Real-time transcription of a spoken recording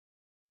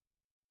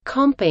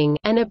Comping,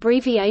 an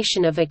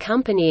abbreviation of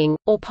accompanying,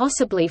 or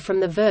possibly from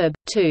the verb,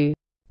 to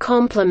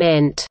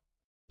complement,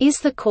 is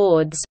the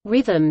chords,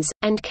 rhythms,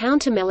 and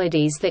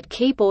countermelodies that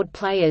keyboard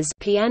players,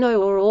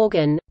 piano or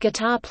organ,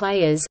 guitar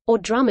players, or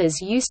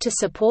drummers use to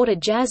support a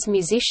jazz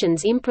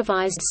musician's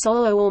improvised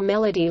solo or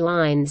melody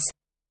lines.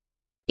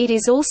 It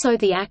is also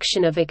the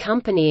action of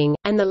accompanying,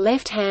 and the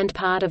left-hand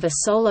part of a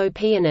solo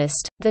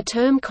pianist. The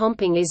term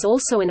comping is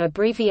also an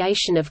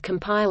abbreviation of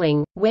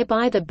compiling,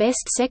 whereby the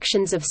best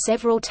sections of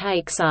several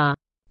takes are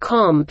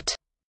comped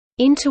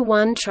into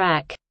one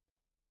track.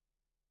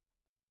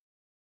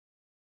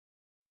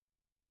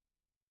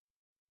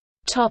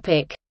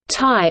 Topic: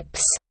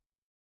 Types.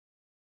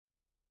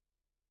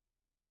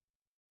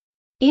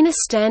 In a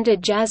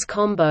standard jazz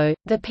combo,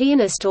 the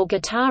pianist or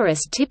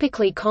guitarist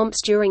typically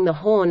comps during the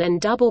horn and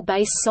double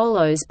bass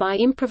solos by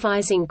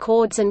improvising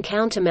chords and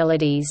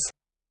countermelodies.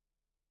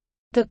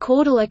 The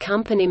chordal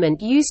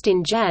accompaniment used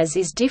in jazz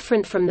is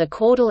different from the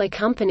chordal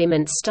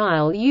accompaniment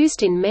style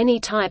used in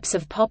many types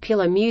of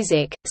popular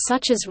music,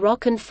 such as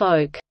rock and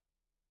folk.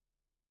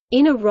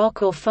 In a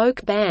rock or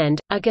folk band,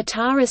 a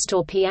guitarist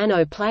or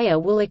piano player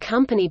will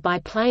accompany by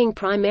playing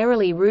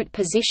primarily root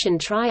position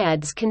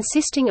triads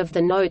consisting of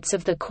the notes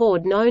of the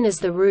chord known as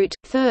the root,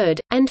 third,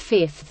 and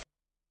fifth.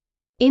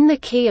 In the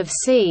key of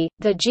C,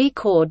 the G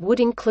chord would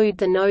include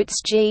the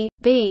notes G,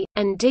 B,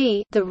 and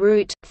D, the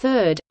root,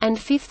 third, and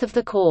fifth of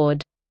the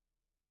chord.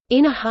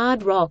 In a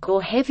hard rock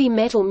or heavy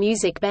metal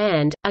music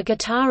band, a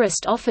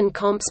guitarist often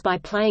comps by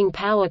playing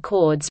power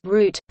chords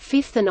root,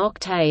 fifth and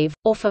octave,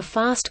 or for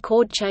fast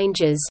chord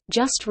changes,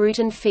 just root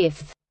and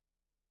fifth.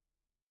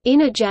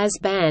 In a jazz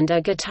band,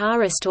 a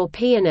guitarist or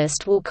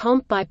pianist will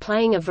comp by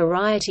playing a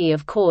variety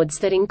of chords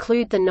that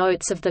include the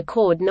notes of the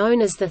chord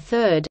known as the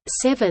third,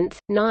 seventh,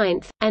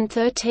 ninth, and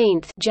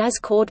 13th. Jazz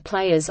chord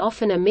players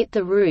often omit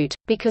the root,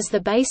 because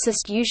the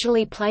bassist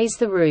usually plays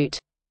the root.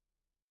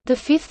 The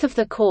fifth of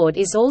the chord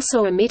is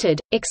also omitted,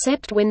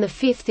 except when the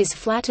fifth is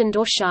flattened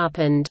or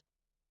sharpened.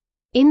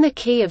 In the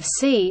key of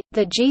C,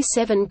 the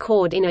G7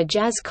 chord in a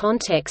jazz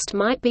context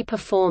might be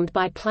performed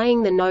by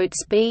playing the notes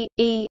B,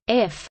 E,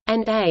 F,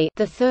 and A,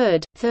 the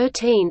third,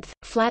 13th,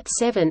 flat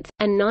 7th,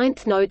 and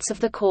 9th notes of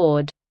the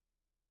chord.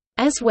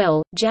 As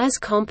well, jazz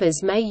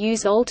compers may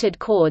use altered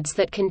chords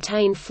that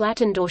contain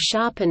flattened or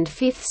sharpened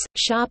fifths,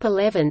 sharp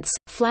 11ths,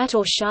 flat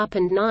or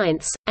sharpened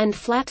ninths, and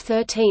flat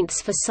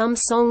 13ths for some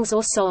songs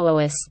or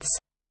soloists.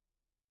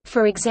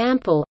 For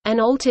example, an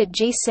altered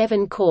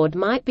G7 chord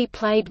might be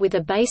played with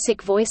a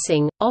basic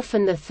voicing,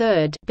 often the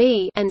third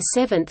B and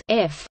seventh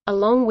F,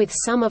 along with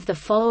some of the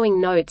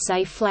following notes: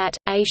 A flat,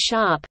 A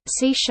sharp,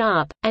 C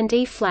sharp, and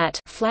E flat,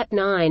 flat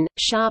 9,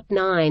 sharp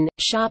 9,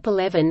 sharp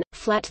 11,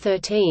 flat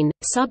 13,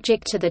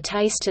 subject to the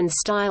taste and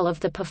style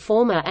of the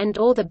performer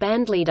and/or the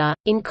bandleader.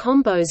 In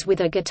combos with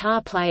a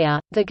guitar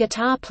player, the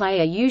guitar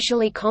player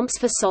usually comps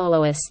for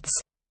soloists.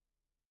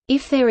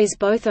 If there is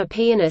both a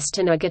pianist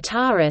and a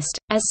guitarist,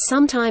 as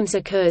sometimes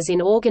occurs in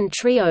organ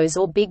trios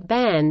or big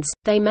bands,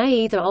 they may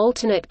either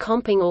alternate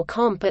comping or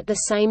comp at the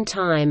same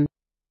time.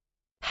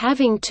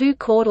 Having two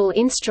chordal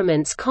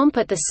instruments comp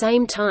at the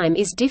same time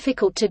is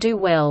difficult to do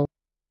well.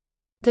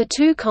 The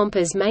two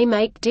compers may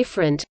make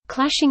different,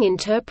 clashing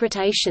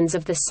interpretations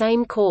of the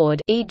same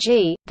chord,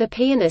 e.g., the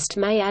pianist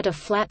may add a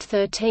flat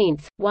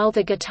 13th, while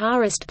the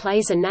guitarist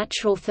plays a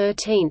natural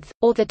 13th,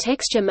 or the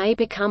texture may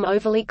become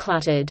overly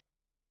cluttered.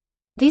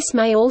 This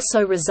may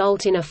also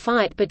result in a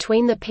fight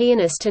between the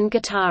pianist and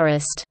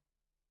guitarist.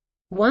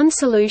 One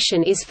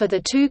solution is for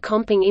the two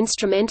comping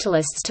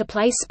instrumentalists to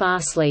play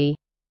sparsely.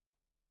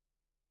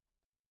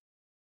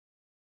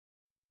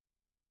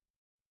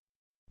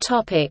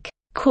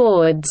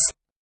 Chords.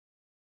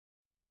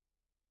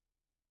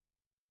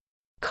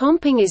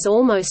 Comping is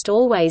almost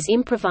always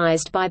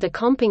improvised by the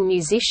comping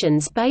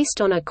musicians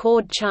based on a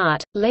chord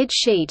chart, lead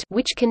sheet,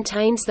 which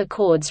contains the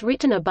chords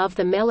written above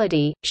the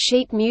melody,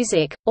 sheet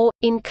music, or,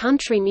 in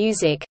country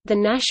music, the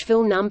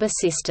Nashville number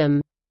system.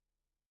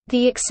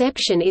 The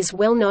exception is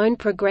well-known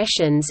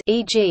progressions,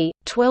 e.g.,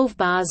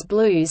 12-bars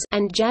blues,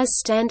 and jazz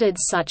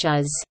standards such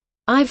as,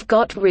 "I've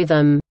Got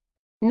Rhythm",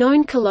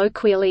 known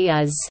colloquially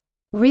as,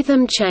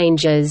 "rhythm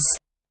changes".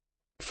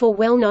 For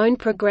well-known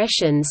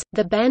progressions,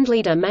 the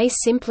bandleader may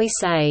simply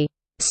say,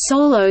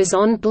 "solos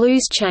on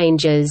blues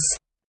changes",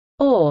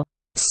 or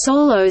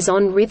 "solos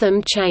on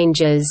rhythm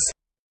changes",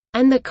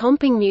 and the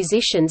comping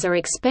musicians are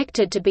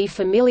expected to be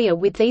familiar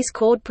with these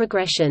chord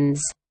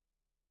progressions.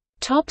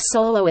 Top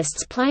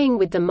soloists playing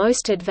with the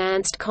most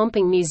advanced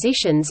comping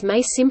musicians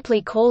may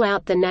simply call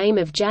out the name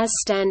of jazz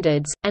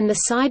standards, and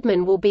the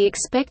sideman will be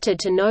expected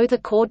to know the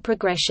chord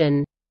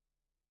progression.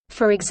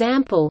 For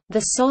example,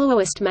 the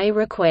soloist may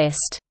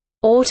request,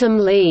 "Autumn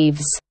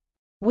Leaves",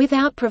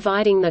 without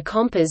providing the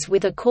compers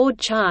with a chord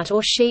chart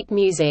or sheet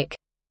music.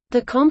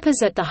 The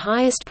compers at the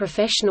highest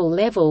professional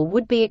level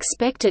would be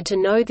expected to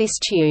know this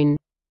tune.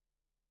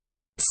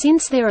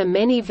 Since there are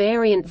many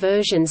variant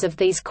versions of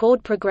these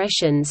chord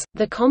progressions,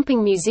 the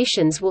comping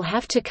musicians will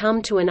have to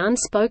come to an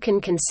unspoken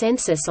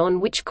consensus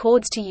on which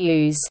chords to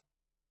use.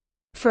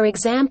 For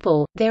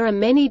example, there are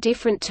many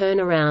different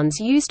turnarounds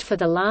used for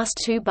the last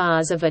two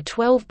bars of a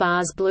 12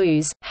 bars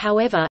blues.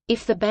 However,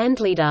 if the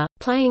bandleader,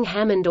 playing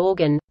Hammond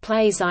organ,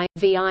 plays I,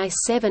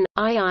 VI7,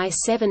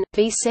 II7,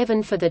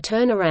 V7 for the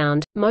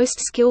turnaround, most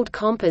skilled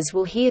compers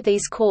will hear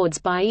these chords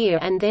by ear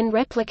and then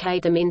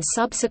replicate them in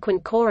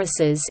subsequent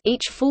choruses.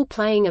 Each full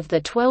playing of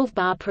the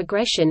 12-bar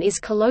progression is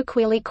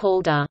colloquially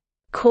called a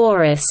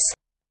chorus.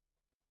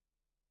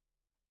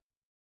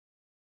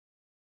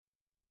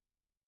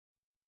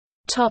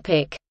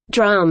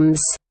 Drums.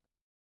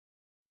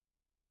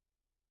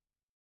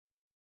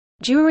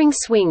 During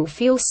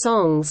swing-feel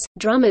songs,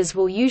 drummers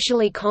will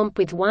usually comp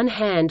with one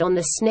hand on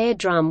the snare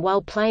drum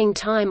while playing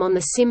time on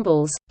the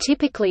cymbals,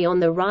 typically on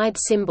the ride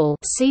cymbal.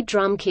 See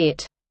drum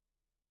kit.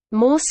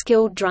 More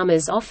skilled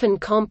drummers often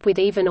comp with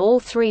even all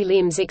three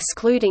limbs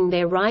excluding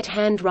their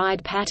right-hand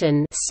ride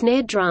pattern,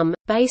 snare drum,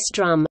 bass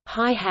drum,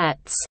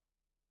 hi-hats.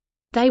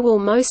 They will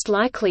most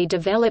likely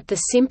develop the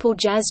simple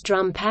jazz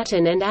drum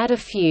pattern and add a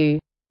few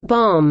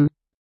bomb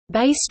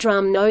bass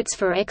drum notes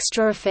for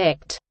extra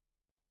effect.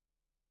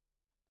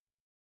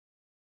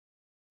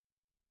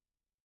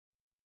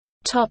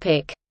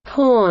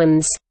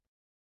 Horns.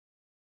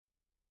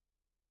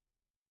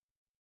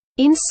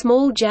 In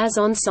small jazz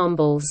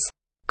ensembles,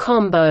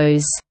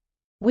 combos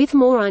with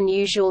more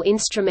unusual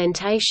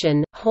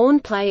instrumentation, horn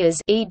players,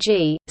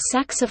 e.g.,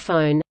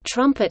 saxophone,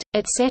 trumpet,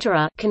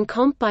 etc., can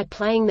comp by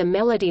playing the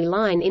melody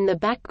line in the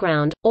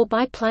background, or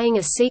by playing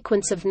a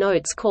sequence of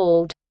notes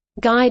called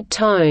guide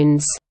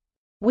tones,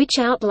 which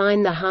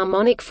outline the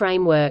harmonic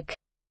framework.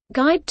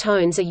 Guide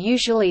tones are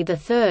usually the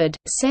third,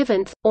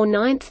 seventh, or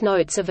ninth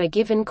notes of a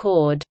given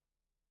chord.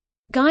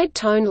 Guide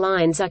tone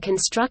lines are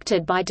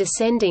constructed by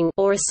descending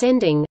or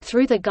ascending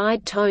through the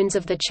guide tones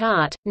of the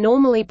chart,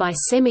 normally by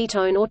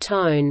semitone or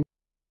tone.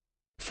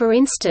 For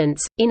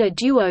instance, in a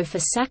duo for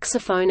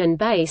saxophone and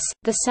bass,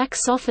 the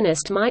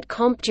saxophonist might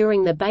comp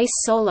during the bass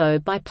solo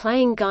by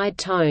playing guide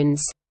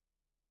tones.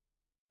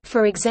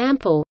 For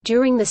example,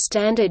 during the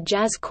standard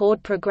jazz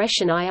chord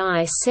progression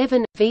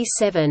II7,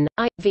 V7,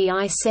 I,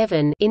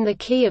 VI7 in the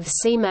key of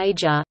C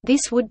major,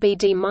 this would be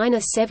D minor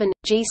 7,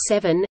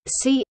 G7,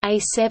 C,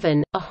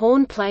 A7. A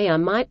horn player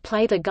might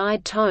play the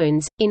guide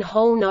tones in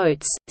whole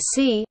notes: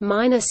 C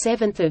minor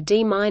 7th of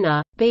D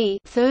minor, B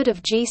 3rd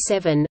of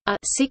G7, A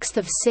 6th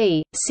of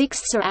C.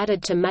 Sixths are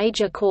added to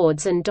major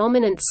chords and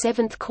dominant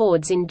seventh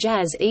chords in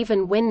jazz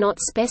even when not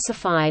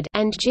specified,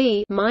 and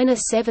G minor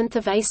 7th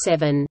of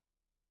A7.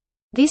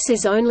 This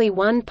is only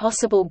one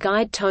possible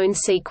guide tone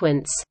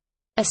sequence.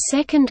 A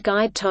second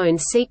guide tone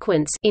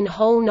sequence in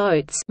whole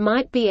notes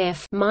might be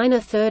F minor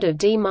 3rd of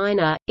D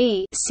minor,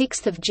 E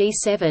 6th of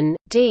G7,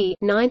 D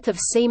 9th of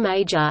C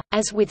major.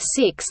 As with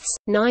sixths,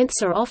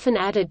 ninths are often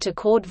added to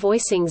chord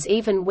voicings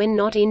even when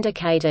not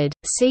indicated.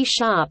 C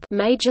sharp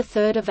major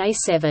 3rd of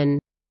A7.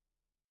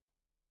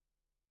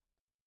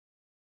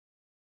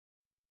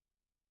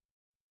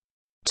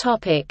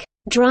 Topic: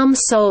 Drum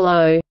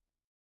solo.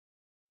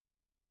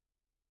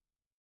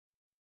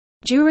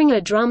 During a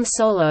drum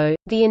solo,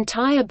 the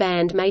entire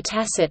band may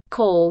tacit,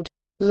 called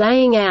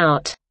laying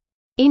out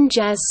in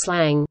jazz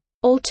slang.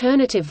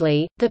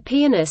 Alternatively, the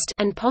pianist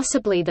and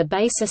possibly the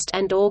bassist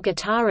and/or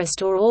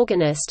guitarist or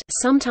organist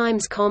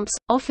sometimes comps,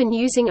 often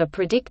using a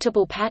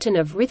predictable pattern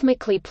of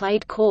rhythmically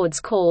played chords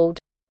called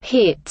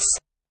hits.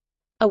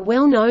 A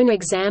well-known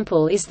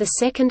example is the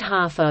second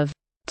half of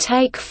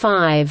Take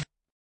 5,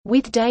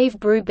 with Dave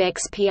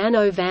Brubeck's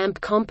piano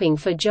vamp comping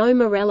for Joe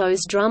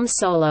Morello's drum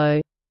solo.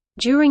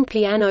 During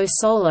piano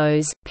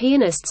solos,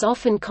 pianists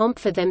often comp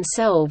for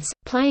themselves,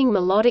 playing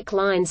melodic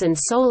lines and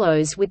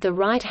solos with the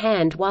right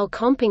hand while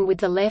comping with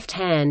the left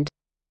hand.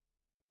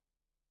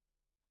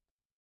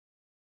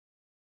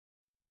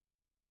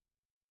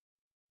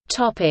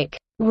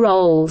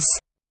 Rolls.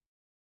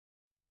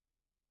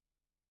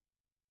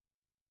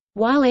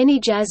 While any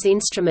jazz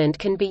instrument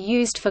can be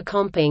used for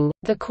comping,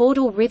 the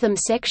chordal rhythm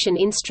section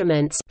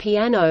instruments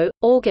piano,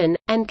 organ,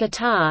 and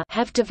guitar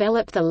have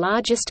developed the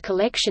largest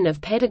collection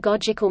of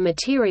pedagogical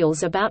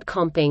materials about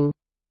comping.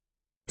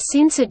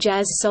 Since a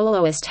jazz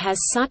soloist has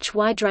such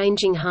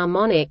wide-ranging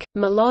harmonic,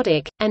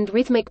 melodic, and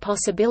rhythmic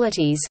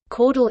possibilities,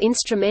 chordal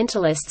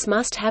instrumentalists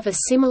must have a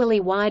similarly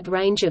wide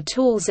range of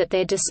tools at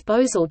their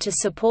disposal to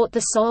support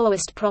the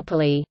soloist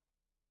properly.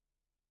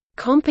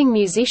 Comping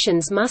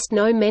musicians must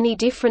know many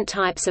different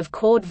types of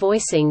chord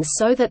voicings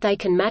so that they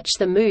can match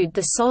the mood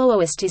the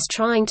soloist is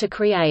trying to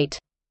create.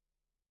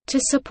 To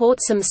support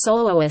some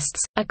soloists,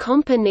 a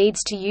comper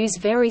needs to use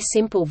very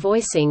simple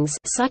voicings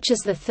such as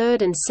the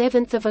third and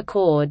seventh of a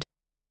chord.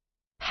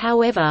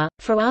 However,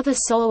 for other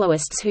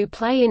soloists who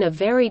play in a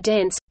very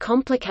dense,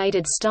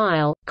 complicated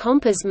style,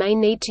 compers may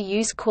need to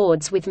use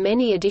chords with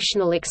many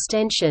additional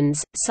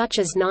extensions, such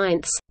as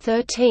ninths,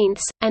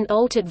 thirteenths, and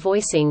altered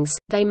voicings.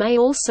 They may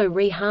also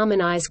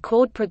reharmonize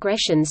chord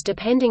progressions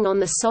depending on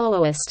the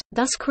soloist,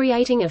 thus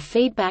creating a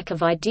feedback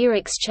of idea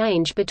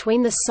exchange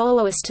between the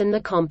soloist and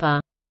the comper.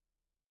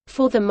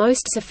 For the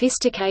most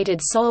sophisticated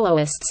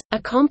soloists, a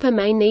comper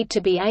may need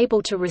to be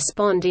able to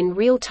respond in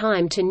real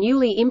time to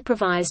newly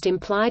improvised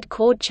implied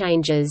chord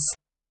changes.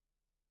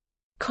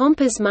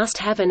 Compers must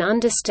have an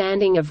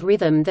understanding of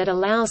rhythm that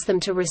allows them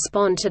to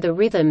respond to the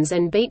rhythms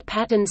and beat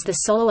patterns the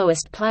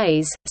soloist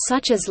plays,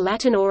 such as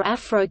Latin or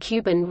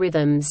Afro-Cuban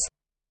rhythms.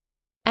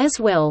 As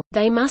well,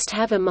 they must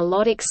have a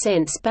melodic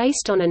sense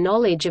based on a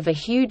knowledge of a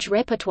huge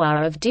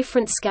repertoire of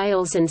different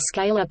scales and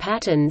scalar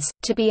patterns,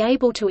 to be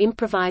able to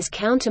improvise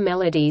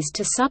counter-melodies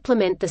to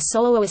supplement the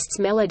soloist's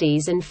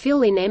melodies and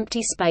fill in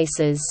empty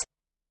spaces.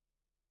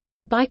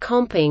 By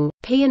comping,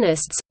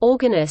 pianists,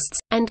 organists,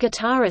 and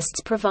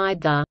guitarists provide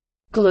the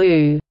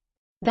glue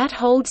that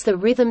holds the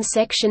rhythm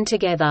section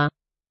together.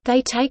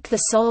 They take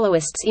the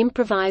soloist's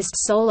improvised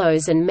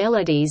solos and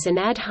melodies and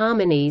add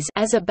harmonies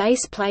as a bass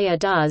player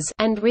does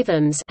and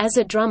rhythms as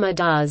a drummer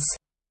does.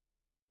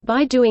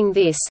 By doing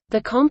this,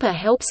 the comper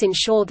helps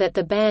ensure that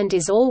the band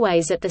is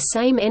always at the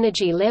same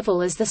energy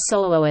level as the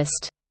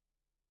soloist.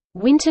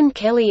 Wynton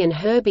Kelly and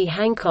Herbie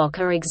Hancock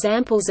are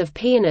examples of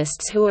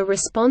pianists who are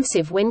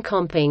responsive when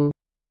comping.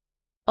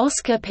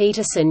 Oscar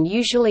Peterson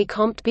usually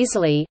comped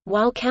busily,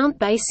 while Count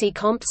Basie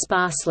comped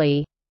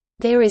sparsely.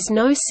 There is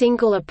no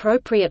single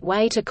appropriate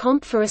way to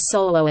comp for a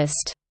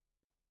soloist.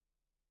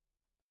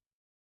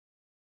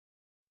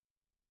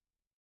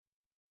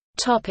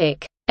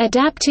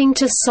 Adapting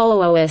to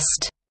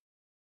soloist.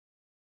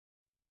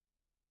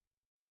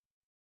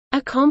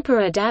 A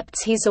comper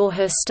adapts his or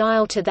her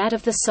style to that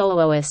of the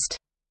soloist.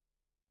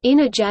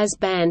 In a jazz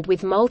band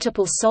with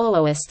multiple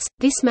soloists,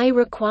 this may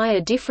require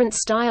different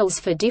styles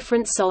for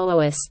different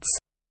soloists.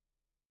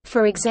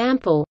 For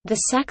example, the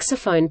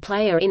saxophone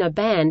player in a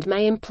band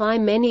may imply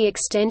many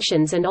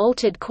extensions and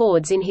altered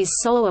chords in his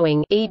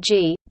soloing,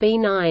 e.g.,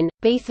 B9,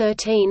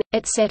 B13,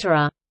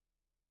 etc.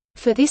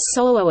 For this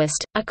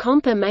soloist, a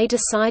comper may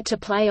decide to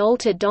play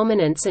altered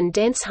dominants and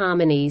dense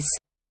harmonies.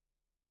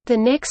 The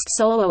next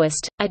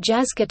soloist, a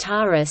jazz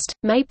guitarist,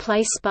 may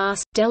play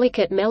sparse,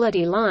 delicate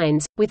melody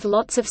lines, with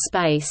lots of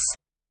space.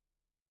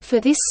 For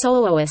this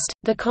soloist,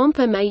 the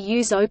comper may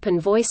use open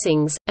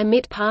voicings,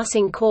 omit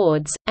passing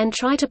chords, and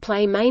try to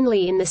play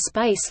mainly in the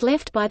space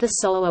left by the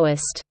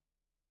soloist.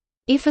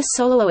 If a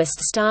soloist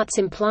starts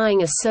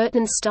implying a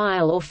certain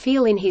style or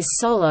feel in his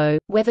solo,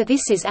 whether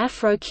this is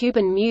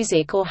Afro-Cuban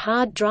music or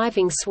hard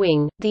driving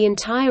swing, the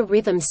entire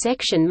rhythm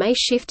section may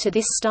shift to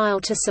this style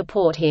to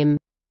support him.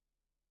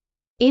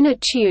 In a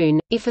tune,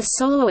 if a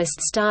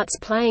soloist starts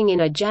playing in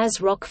a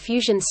jazz-rock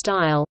fusion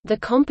style, the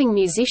comping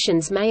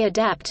musicians may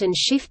adapt and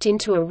shift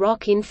into a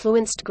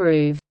rock-influenced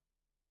groove.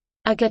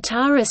 A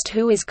guitarist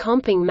who is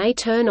comping may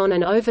turn on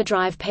an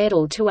overdrive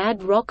pedal to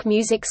add rock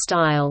music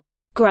style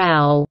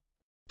growl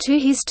to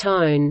his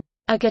tone.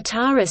 A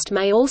guitarist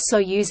may also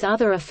use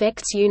other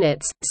effects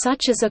units,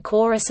 such as a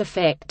chorus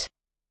effect.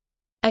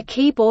 A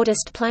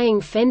keyboardist playing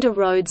Fender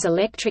Rhodes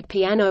electric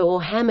piano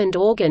or Hammond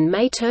organ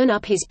may turn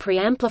up his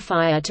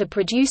preamplifier to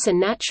produce a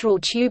natural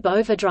tube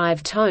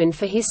overdrive tone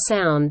for his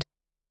sound.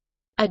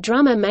 A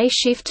drummer may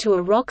shift to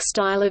a rock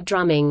style of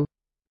drumming.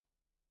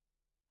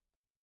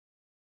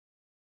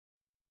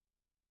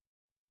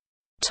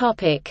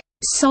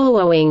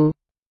 Soloing.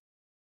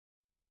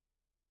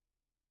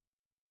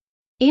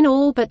 In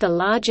all but the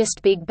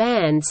largest big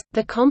bands,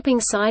 the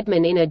comping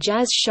sidemen in a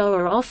jazz show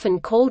are often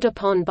called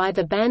upon by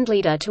the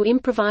bandleader to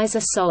improvise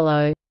a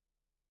solo.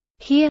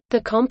 Here, the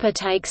comper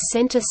takes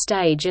center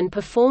stage and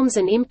performs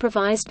an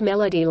improvised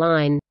melody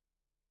line.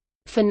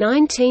 For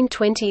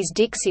 1920s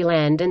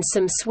Dixieland and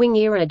some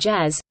swing-era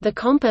jazz, the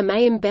comper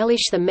may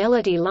embellish the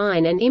melody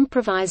line and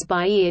improvise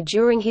by ear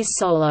during his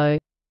solo.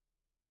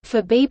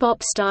 For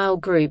bebop-style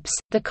groups,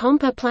 the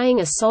comper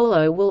playing a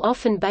solo will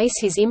often base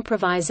his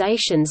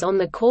improvisations on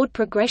the chord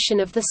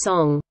progression of the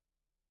song.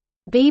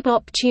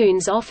 Bebop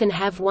tunes often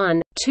have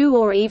 1, 2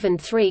 or even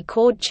 3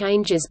 chord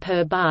changes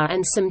per bar,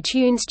 and some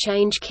tunes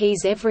change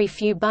keys every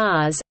few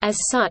bars. As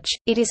such,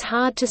 it is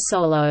hard to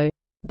solo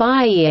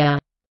by ear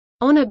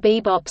on a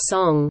bebop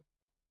song.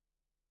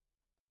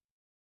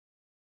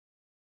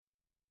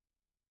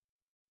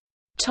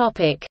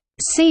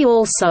 See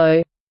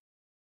also: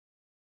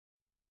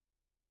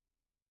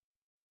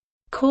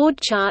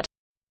 chord chart,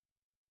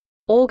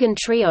 organ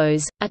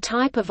trios, a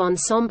type of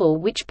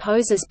ensemble which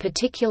poses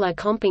particular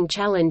comping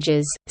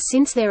challenges,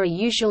 since there are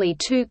usually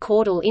 2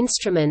 chordal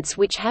instruments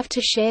which have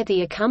to share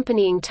the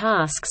accompanying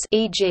tasks,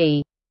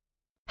 e.g.,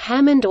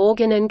 Hammond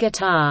organ and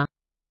guitar.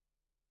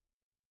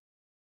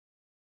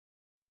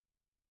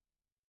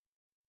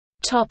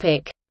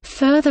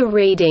 Further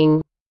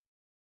reading: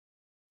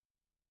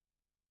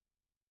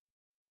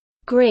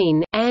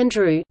 Green,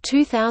 Andrew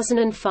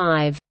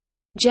 2005.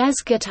 Jazz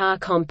Guitar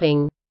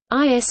Comping.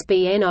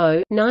 ISBN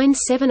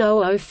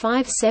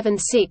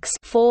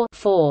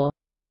 0-9700576-4-4.